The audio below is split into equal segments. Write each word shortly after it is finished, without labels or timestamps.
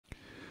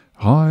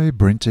Hi,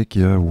 BrenTech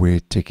here,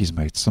 where tech is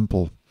made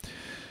simple.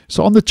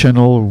 So on the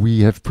channel, we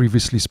have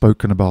previously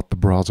spoken about the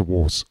browser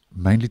wars,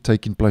 mainly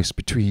taking place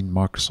between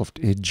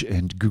Microsoft Edge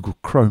and Google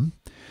Chrome.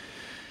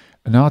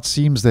 And now it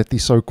seems that the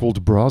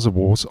so-called browser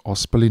wars are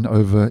spilling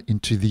over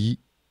into the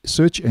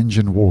search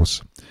engine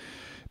wars,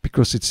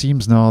 because it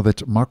seems now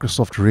that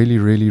Microsoft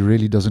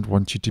really doesn't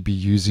want you to be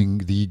using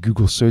the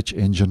Google search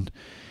engine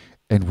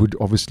and would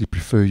obviously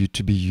prefer you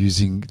to be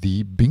using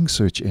the Bing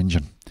search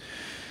engine.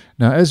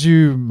 Now, as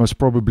you most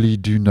probably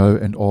do know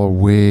and are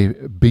aware,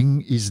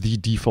 Bing is the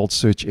default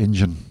search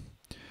engine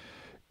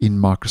in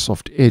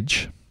Microsoft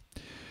Edge.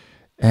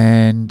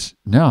 And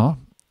now,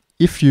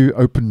 if you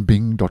open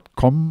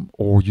bing.com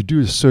or you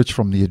do a search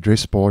from the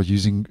address bar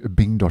using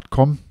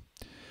bing.com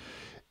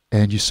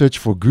and you search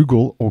for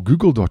Google or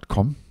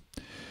google.com,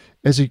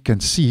 as you can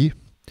see,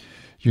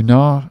 you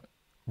now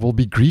will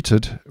be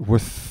greeted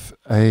with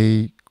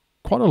quite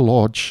a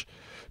large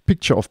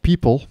picture of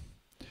people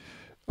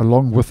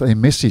along with a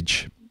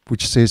message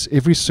which says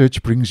every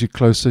search brings you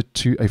closer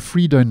to a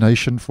free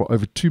donation for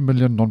over 2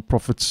 million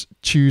nonprofits.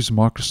 Choose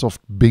Microsoft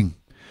Bing.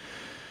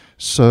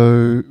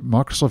 So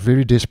Microsoft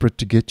very desperate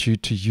to get you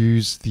to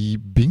use the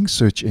Bing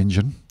search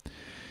engine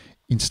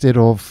instead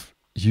of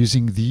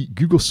using the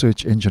Google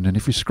search engine. And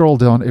if you scroll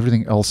down,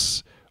 everything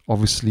else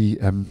obviously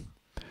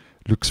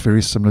looks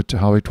very similar to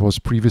how it was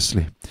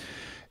previously.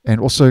 And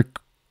also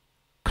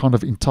kind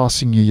of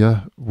enticing you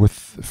here with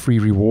free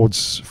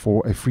rewards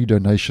for a free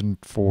donation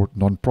for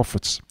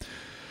non-profits.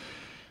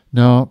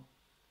 Now,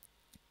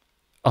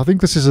 I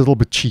think this is a little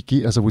bit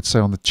cheeky, as I would say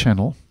on the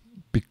channel,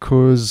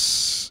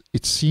 because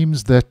it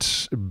seems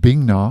that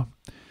Bing now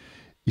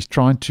is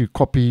trying to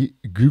copy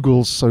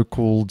Google's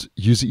so-called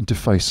user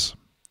interface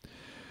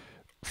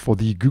for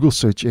the Google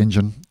search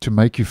engine to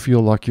make you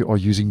feel like you are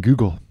using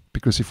Google.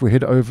 Because if we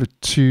head over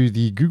to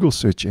the Google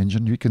search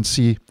engine, you can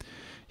see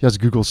here's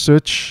Google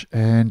search,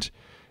 and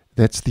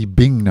that's the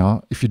Bing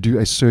now if you do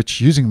a search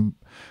using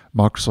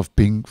Microsoft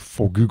Bing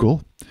for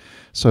Google.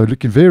 So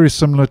looking very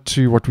similar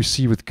to what we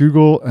see with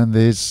Google, and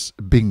there's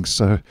Bing.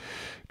 So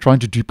trying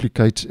to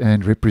duplicate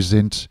and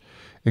represent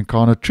and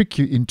kind of trick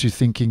you into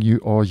thinking you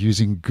are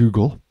using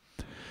Google.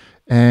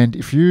 And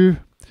if you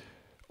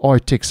are a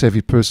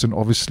tech-savvy person,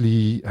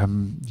 obviously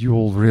you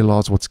will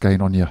realize what's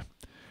going on here.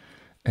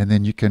 And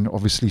then you can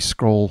obviously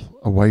scroll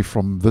away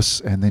from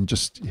this and then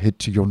just head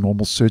to your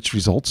normal search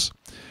results.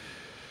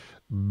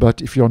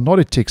 But if you're not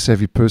a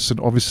tech-savvy person,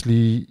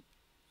 obviously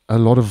a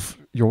lot of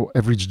your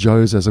average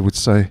Joes, as I would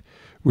say,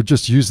 would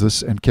just use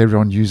this and carry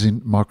on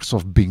using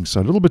Microsoft Bing. So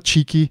a little bit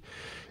cheeky,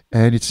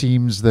 and it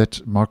seems that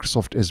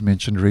Microsoft, as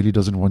mentioned, really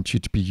doesn't want you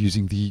to be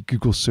using the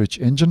Google search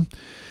engine.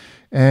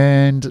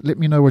 And let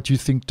me know what you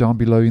think down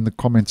below in the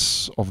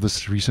comments of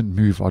this recent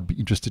move. I'd be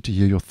interested to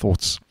hear your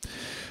thoughts.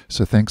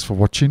 So thanks for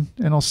watching,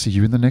 and I'll see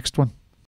you in the next one.